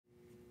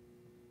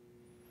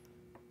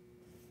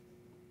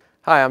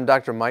Hi, I'm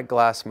Dr. Mike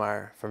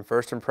Glasmeier from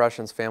First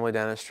Impressions Family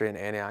Dentistry in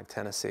Antioch,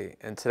 Tennessee,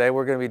 and today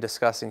we're going to be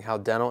discussing how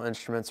dental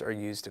instruments are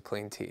used to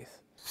clean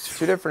teeth.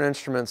 Two different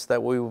instruments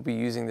that we will be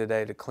using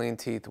today to clean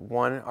teeth.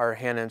 One are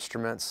hand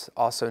instruments,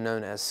 also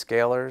known as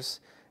scalers,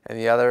 and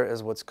the other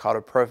is what's called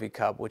a Prophy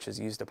cup, which is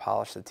used to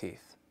polish the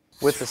teeth.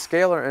 With the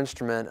scaler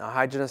instrument, a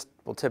hygienist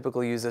will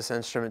typically use this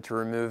instrument to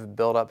remove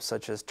buildup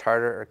such as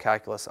tartar or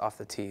calculus off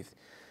the teeth.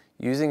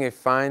 Using a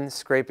fine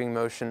scraping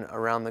motion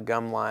around the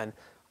gum line,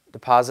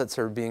 deposits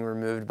are being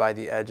removed by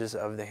the edges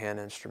of the hand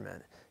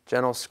instrument.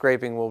 Gentle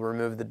scraping will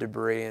remove the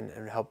debris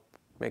and help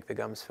make the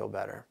gums feel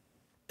better.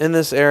 In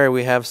this area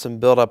we have some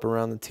buildup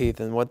around the teeth,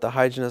 and what the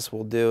hygienist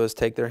will do is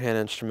take their hand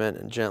instrument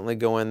and gently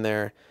go in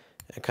there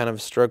and kind of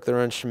stroke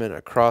their instrument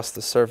across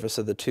the surface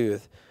of the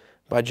tooth.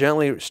 By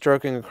gently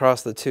stroking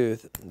across the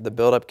tooth, the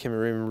buildup can be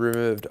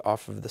removed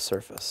off of the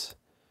surface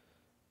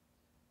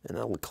in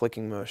a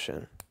clicking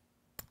motion.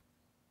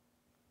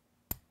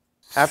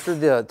 After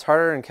the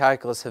tartar and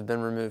calculus have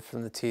been removed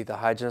from the teeth, the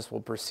hygienist will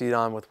proceed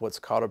on with what's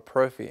called a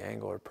Prophy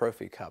Angle or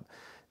Prophy cup.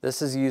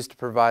 This is used to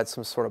provide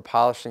some sort of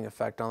polishing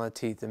effect on the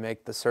teeth to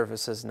make the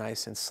surfaces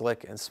nice and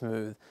slick and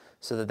smooth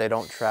so that they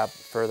don't trap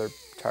further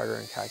tartar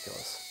and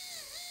calculus.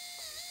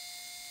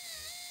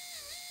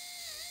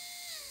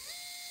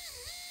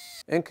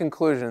 In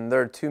conclusion, there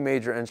are two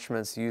major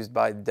instruments used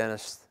by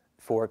dentists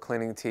for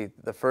cleaning teeth.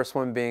 The first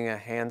one being a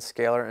hand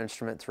scaler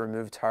instrument to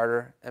remove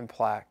tartar and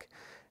plaque,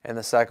 and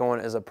the second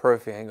one is a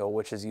Prophy Angle,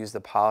 which is used to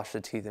polish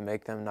the teeth and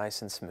make them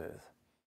nice and smooth.